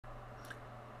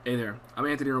Hey there, I'm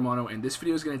AnthonyRomano, and this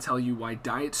video is going to tell you why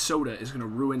diet soda is going to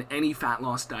ruin any fat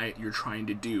loss diet you're trying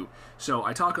to do. So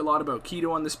I talk a lot about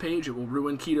keto on this page. It will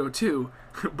ruin keto too,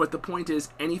 but the point is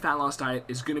any fat loss diet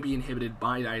is going to be inhibited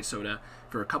by diet soda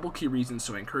for a couple key reasons,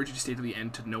 so I encourage you to stay to the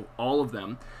end to know all of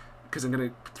them, because I'm going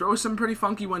to throw some pretty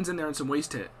funky ones in there and some ways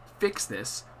to fix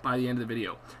this by the end of the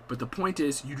video. But the point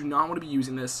is, you do not want to be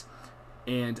using this,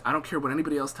 and I don't care what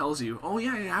anybody else tells you. Oh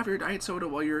yeah, have your diet soda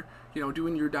while you're,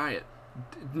 doing your diet.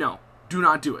 No, do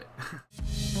not do it.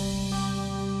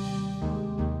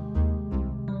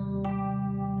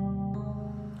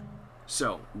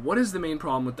 So, what is the main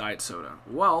problem with diet soda?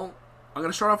 Well, I'm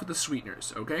going to start off with the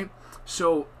sweeteners, okay?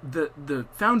 So, the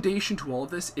foundation to all of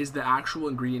this is the actual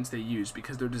ingredients they use,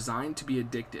 because they're designed to be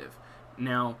addictive.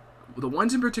 Now, the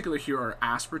ones in particular here are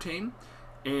aspartame,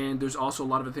 and there's also a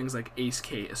lot of the things like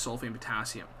ACE-K, asulfame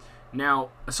potassium. Now,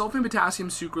 asulfame potassium,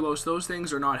 sucralose, those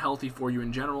things are not healthy for you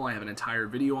in general. I have an entire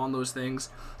video on those things.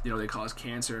 They cause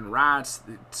cancer in rats.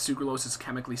 Sucralose is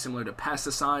chemically similar to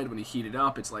pesticide. When you heat it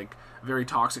up, it's like a very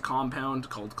toxic compound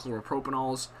called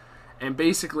chloropropanol. And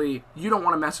basically, you don't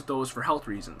want to mess with those for health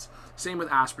reasons. Same with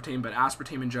aspartame, but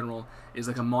aspartame in general is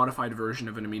like a modified version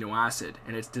of an amino acid,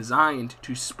 and it's designed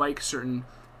to spike certain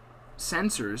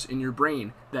sensors in your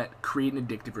brain that create an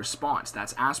addictive response.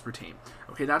 That's aspartame.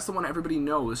 Okay, that's the one everybody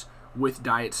knows with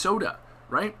diet soda,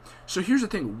 right? So here's the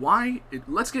thing,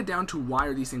 let's get down to why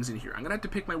are these things in here. I'm gonna have to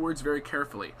pick my words very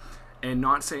carefully and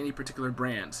not say any particular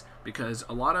brands, because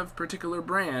a lot of particular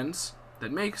brands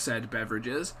that make said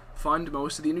beverages fund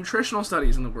most of the nutritional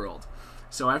studies in the world.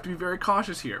 So I have to be very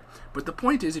cautious here. But the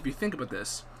point is, if you think about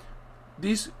this,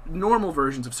 these normal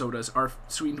versions of sodas are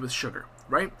sweetened with sugar,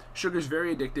 right? Sugar is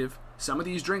very addictive. Some of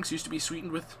these drinks used to be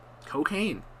sweetened with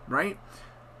cocaine, right?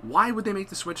 Why would they make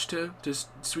the switch to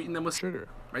sweeten them with sugar,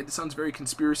 right? This sounds very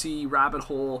conspiracy, rabbit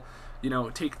hole,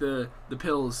 take the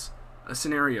pills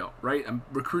scenario, right? I'm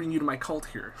recruiting you to my cult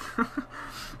here.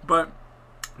 But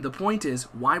the point is,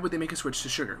 why would they make a switch to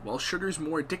sugar? Well, sugar is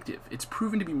more addictive. It's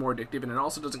proven to be more addictive, and it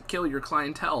also doesn't kill your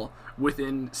clientele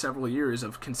within several years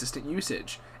of consistent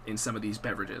usage in some of these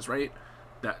beverages, right?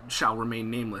 That shall remain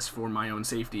nameless for my own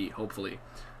safety, hopefully.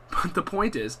 But the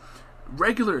point is,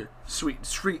 regular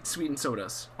sweetened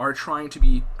sodas are trying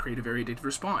to create a very addictive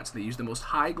response. They use the most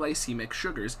high glycemic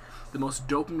sugars, the most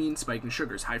dopamine spiking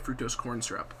sugars, high fructose corn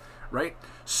syrup, right?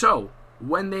 So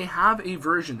when they have a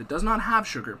version that does not have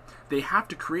sugar, they have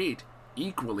to create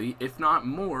equally, if not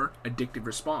more, addictive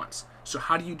response. So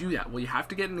how do you do that? Well, you have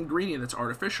to get an ingredient that's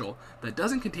artificial, that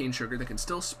doesn't contain sugar, that can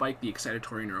still spike the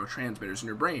excitatory neurotransmitters in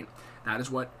your brain. That is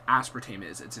what aspartame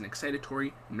is. It's an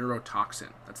excitatory neurotoxin.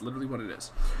 That's literally what it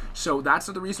is. So that's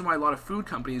the reason why a lot of food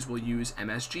companies will use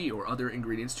MSG or other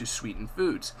ingredients to sweeten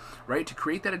foods, right? To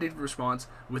create that addictive response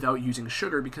without using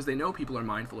sugar, because they know people are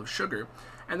mindful of sugar,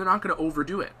 and they're not going to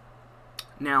overdo it.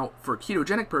 Now, for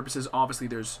ketogenic purposes, obviously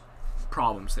there's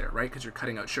problems there, right? Because you're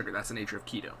cutting out sugar. That's the nature of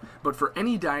keto. But for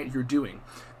any diet you're doing,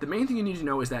 the main thing you need to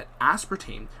know is that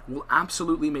aspartame will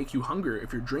absolutely make you hunger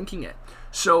if you're drinking it.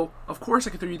 So, of course, I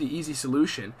could throw you the easy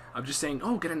solution of just saying,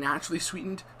 oh, get a naturally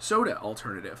sweetened soda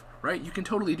alternative, right? You can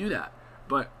totally do that.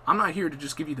 But I'm not here to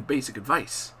just give you the basic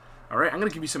advice, all right? I'm going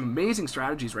to give you some amazing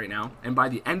strategies right now, and by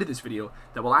the end of this video,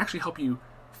 that will actually help you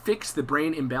fix the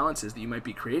brain imbalances that you might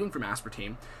be creating from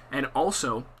aspartame, and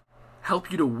also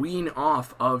help you to wean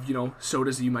off of,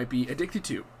 sodas that you might be addicted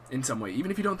to in some way,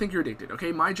 even if you don't think you're addicted,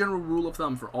 okay? My general rule of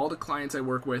thumb for all the clients I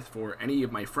work with, for any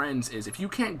of my friends, is if you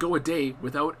can't go a day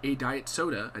without a diet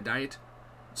soda, a diet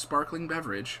sparkling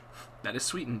beverage that is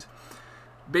sweetened,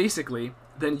 basically,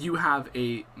 then you have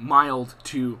a mild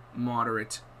to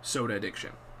moderate soda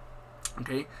addiction,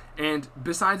 okay? And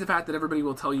besides the fact that everybody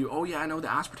will tell you, oh yeah, I know the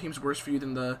aspartame's worse for you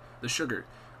than the sugar,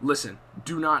 listen,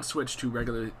 do not switch to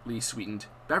regularly sweetened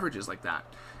beverages like that.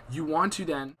 You want to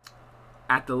then,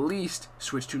 at the least,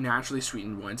 switch to naturally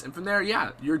sweetened ones, and from there,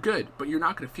 yeah, you're good, but you're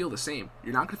not going to feel the same.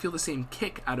 You're not going to feel the same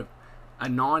kick out of a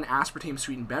non-aspartame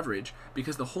sweetened beverage,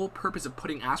 because the whole purpose of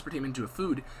putting aspartame into a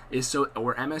food is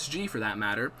or MSG for that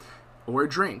matter, or a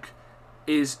drink,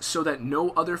 is so that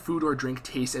no other food or drink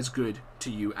tastes as good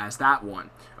to you as that one.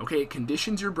 Okay, it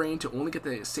conditions your brain to only get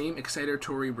the same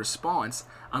excitatory response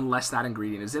unless that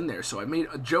ingredient is in there. So I've made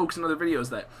jokes in other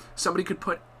videos that somebody could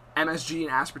put MSG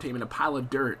and aspartame in a pile of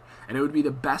dirt, and it would be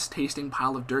the best tasting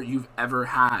pile of dirt you've ever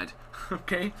had.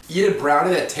 Okay? Eat a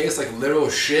brownie that tastes like literal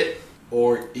shit,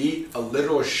 or eat a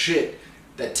literal shit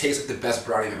that tastes like the best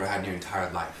brownie you've ever had in your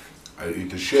entire life. I'd eat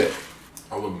the shit.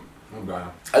 I wouldn't.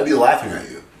 I'd be laughing at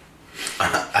you.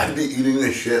 I'd be eating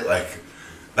this shit like,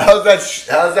 how's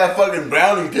that fucking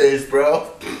brownie taste,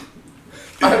 bro?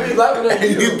 I'd be laughing at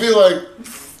you. And you'd be like,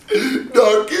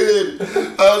 No kidding.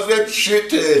 How's that shit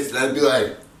taste? And I'd be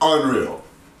like, unreal.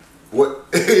 What?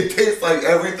 It tastes like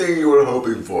everything you were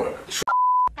hoping for.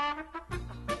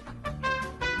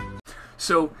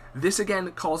 So this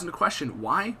again calls into question,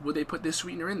 why would they put this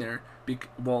sweetener in there?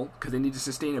 Well, because they need to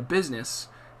sustain a business,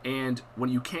 and when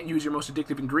you can't use your most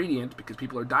addictive ingredient because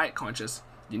people are diet conscious,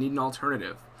 you need an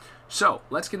alternative. So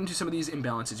let's get into some of these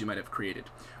imbalances you might have created.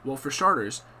 Well, for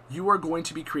starters, you are going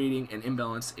to be creating an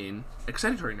imbalance in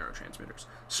excitatory neurotransmitters.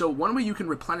 So one way you can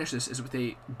replenish this is with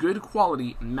a good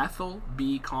quality methyl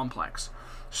B complex.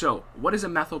 So what is a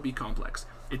methyl B complex?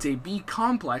 It's a B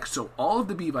complex, so all of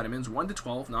the B vitamins, 1 to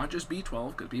 12, not just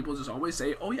B12, because people just always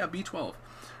say, oh yeah, B12,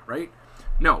 right?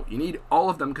 No, you need all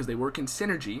of them because they work in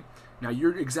synergy. Now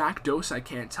your exact dose I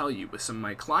can't tell you. With some of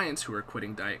my clients who are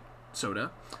quitting diet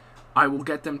soda, I will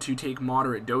get them to take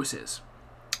moderate doses.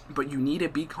 But you need a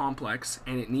B complex,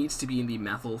 and it needs to be in the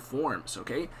methyl forms,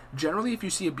 okay? Generally, if you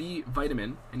see a B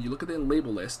vitamin, and you look at the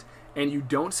label list, and you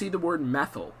don't see the word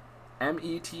methyl,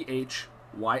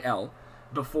 M-E-T-H-Y-L,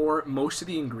 before most of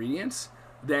the ingredients,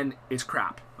 then it's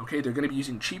crap, okay? They're going to be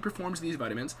using cheaper forms of these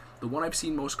vitamins. The one I've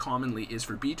seen most commonly is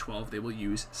for B12, they will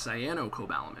use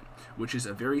cyanocobalamin, which is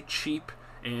a very cheap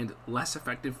and less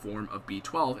effective form of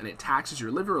B12, and it taxes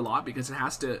your liver a lot because it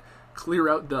has to clear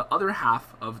out the other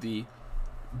half of the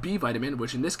B vitamin,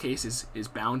 which in this case is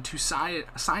bound to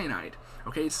cyanide,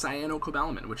 okay? It's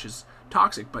cyanocobalamin, which is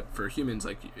toxic, but for humans,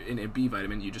 like in a B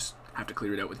vitamin, you just have to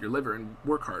clear it out with your liver and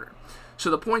work harder. So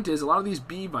the point is, a lot of these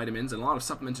B vitamins and a lot of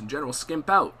supplements in general skimp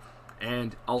out,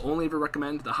 and I'll only ever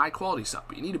recommend the high quality stuff.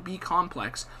 But you need a B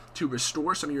complex to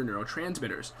restore some of your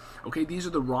neurotransmitters, okay? These are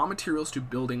the raw materials to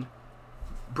building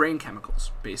brain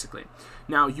chemicals, basically.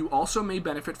 Now, you also may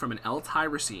benefit from an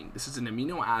L-tyrosine. This is an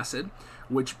amino acid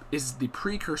which is the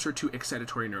precursor to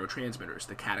excitatory neurotransmitters,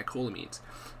 the catecholamines.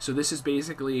 So this is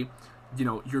basically, you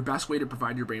know, your best way to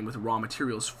provide your brain with raw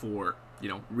materials for, you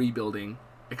know, rebuilding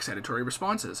excitatory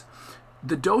responses.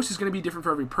 The dose is going to be different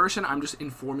for every person. I'm just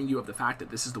informing you of the fact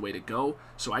that this is the way to go.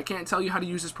 So I can't tell you how to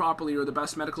use this properly or the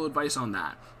best medical advice on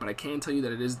that, but I can tell you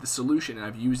that it is the solution, and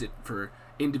I've used it for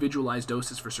individualized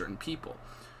doses for certain people.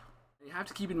 You have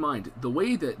to keep in mind, the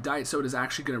way that diet soda is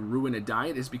actually going to ruin a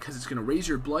diet is because it's going to raise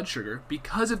your blood sugar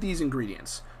because of these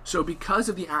ingredients. So because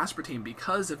of the aspartame,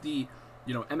 because of the,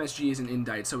 you know, MSG isn't in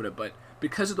diet soda, but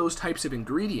because of those types of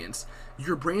ingredients,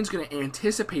 your brain's going to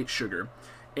anticipate sugar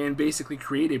and basically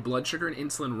create a blood sugar and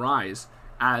insulin rise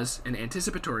as an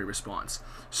anticipatory response.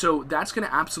 So that's going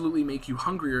to absolutely make you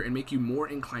hungrier and make you more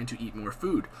inclined to eat more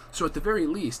food. So at the very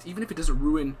least, even if it doesn't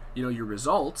ruin, you know, your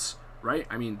results, right?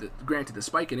 I mean, granted, the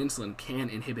spike in insulin can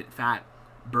inhibit fat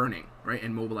burning, right,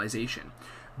 and mobilization.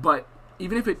 But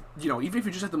even if it, you know, even if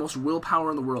you just have the most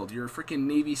willpower in the world, you're a freaking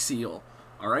Navy SEAL,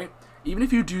 all right? Even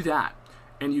if you do that,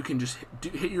 and you can just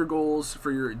hit your goals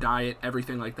for your diet,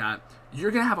 everything like that,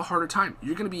 you're going to have a harder time.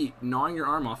 You're going to be gnawing your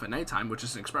arm off at nighttime, which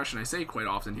is an expression I say quite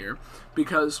often here,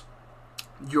 because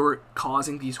you're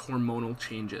causing these hormonal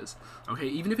changes, okay?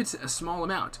 Even if it's a small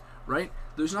amount, right?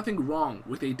 There's nothing wrong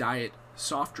with a diet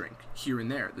soft drink here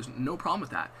and there. There's no problem with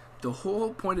that. The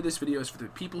whole point of this video is for the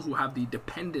people who have the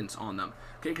dependence on them,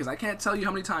 okay? Because I can't tell you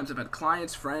how many times I've had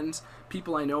clients, friends,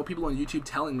 people I know, people on YouTube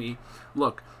telling me,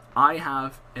 look, I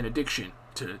have an addiction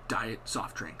to diet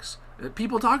soft drinks.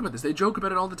 People talk about this. They joke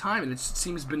about it all the time, and it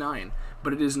seems benign,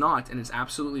 but it is not, and it's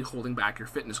absolutely holding back your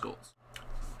fitness goals.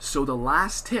 So the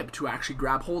last tip to actually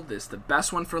grab hold of this, the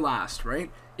best one for last,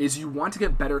 right, is you want to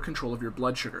get better control of your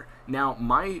blood sugar. Now,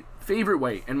 my favorite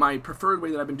way and my preferred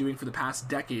way that I've been doing for the past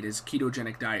decade is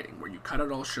ketogenic dieting, where you cut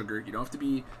out all sugar. You don't have to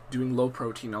be doing low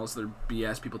protein, all this other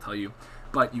BS people tell you,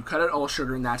 but you cut out all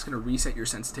sugar, and that's going to reset your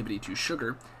sensitivity to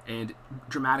sugar and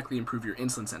dramatically improve your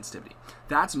insulin sensitivity.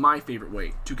 That's my favorite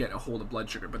way to get a hold of blood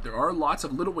sugar, but there are lots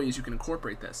of little ways you can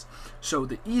incorporate this. So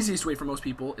the easiest way for most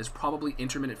people is probably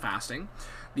intermittent fasting.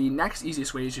 The next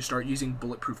easiest way is to start using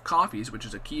bulletproof coffees, which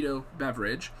is a keto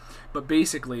beverage, but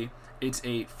basically it's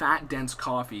a fat-dense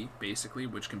coffee, basically,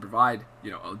 which can provide,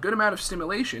 you know, a good amount of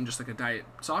stimulation, just like a diet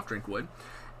soft drink would,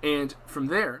 and from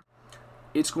there,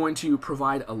 it's going to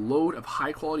provide a load of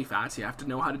high-quality fats. You have to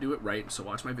know how to do it right, so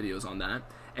watch my videos on that.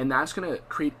 And that's going to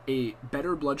create a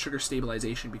better blood sugar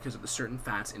stabilization because of the certain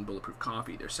fats in bulletproof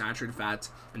coffee. They're saturated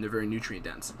fats, and they're very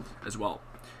nutrient-dense as well,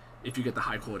 if you get the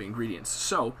high-quality ingredients.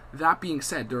 So, that being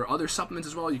said, there are other supplements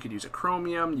as well. You could use a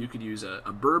chromium, you could use a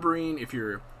berberine if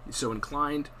you're so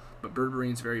inclined, but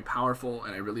berberine is very powerful,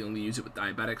 and I really only use it with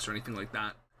diabetics or anything like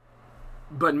that.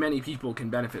 But many people can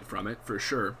benefit from it, for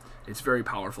sure. It's a very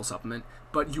powerful supplement.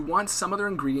 But you want some other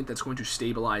ingredient that's going to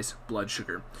stabilize blood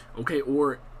sugar, okay?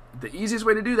 Or the easiest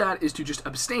way to do that is to just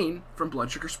abstain from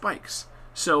blood sugar spikes.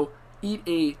 So eat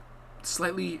a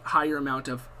slightly higher amount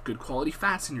of good quality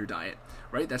fats in your diet,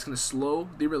 right? That's going to slow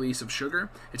the release of sugar.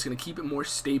 It's going to keep it more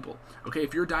stable. Okay,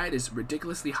 if your diet is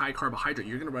ridiculously high carbohydrate,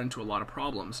 you're going to run into a lot of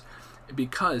problems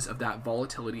because of that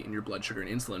volatility in your blood sugar and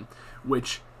insulin,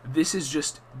 which this is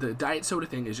just, the diet soda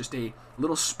thing is just a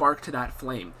little spark to that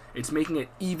flame. It's making it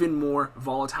even more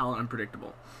volatile and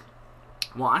unpredictable.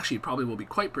 Well, actually, it probably will be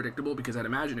quite predictable, because I'd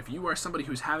imagine if you are somebody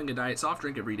who's having a diet soft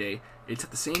drink every day, it's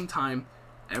at the same time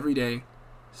every day,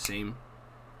 same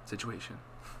situation.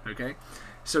 Okay,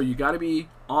 so you got to be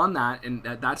on that, and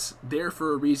that's there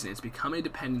for a reason. It's become a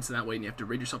dependence in that way, and you have to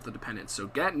rid yourself of the dependence. So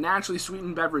get naturally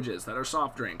sweetened beverages that are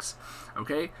soft drinks.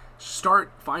 Okay,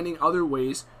 start finding other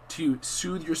ways to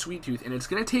soothe your sweet tooth, and it's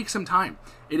going to take some time.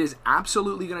 It is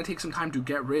absolutely going to take some time to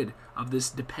get rid of this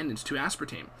dependence to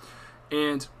aspartame.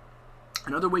 And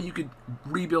another way you could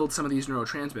rebuild some of these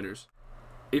neurotransmitters,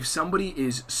 if somebody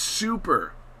is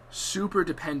super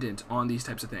dependent on these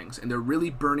types of things and they're really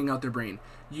burning out their brain,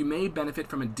 you may benefit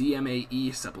from a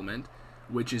DMAE supplement,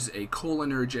 which is a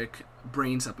cholinergic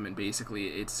brain supplement. Basically,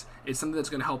 it's something that's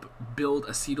going to help build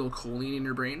acetylcholine in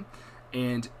your brain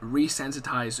and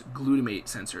resensitize glutamate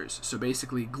sensors. So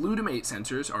basically, glutamate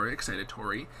sensors are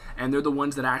excitatory, and they're the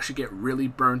ones that actually get really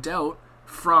burnt out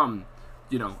from,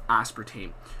 you know,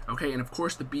 aspartame. Okay, and of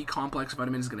course the B complex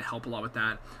vitamin is going to help a lot with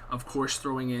that. Of course,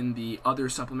 throwing in the other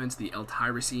supplements, the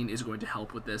L-tyrosine, is going to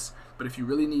help with this. But if you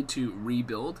really need to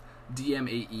rebuild,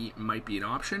 DMAE might be an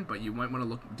option, but you might want to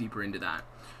look deeper into that.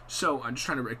 So I'm just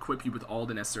trying to equip you with all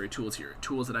the necessary tools here,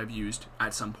 tools that I've used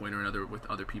at some point or another with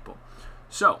other people.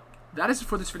 So that is it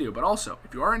for this video. But also,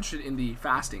 if you are interested in the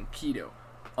fasting, keto,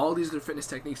 all these other fitness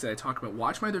techniques that I talk about,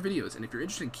 watch my other videos. And if you're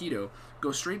interested in keto,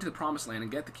 go straight to the promised land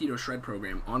and get the Keto Shred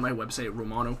program on my website,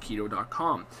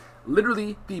 romanoketo.com.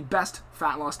 Literally the best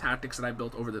fat loss tactics that I've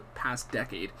built over the past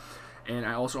decade. And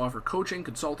I also offer coaching,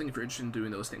 consulting. If you're interested in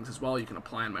doing those things as well, you can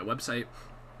apply on my website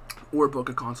or book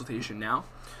a consultation now.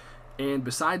 And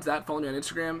besides that, follow me on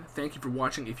Instagram. Thank you for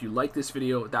watching. If you like this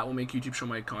video, that will make YouTube show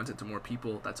my content to more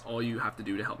people. That's all you have to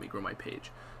do to help me grow my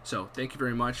page. So thank you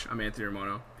very much. I'm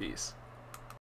AnthonyRomano. Peace.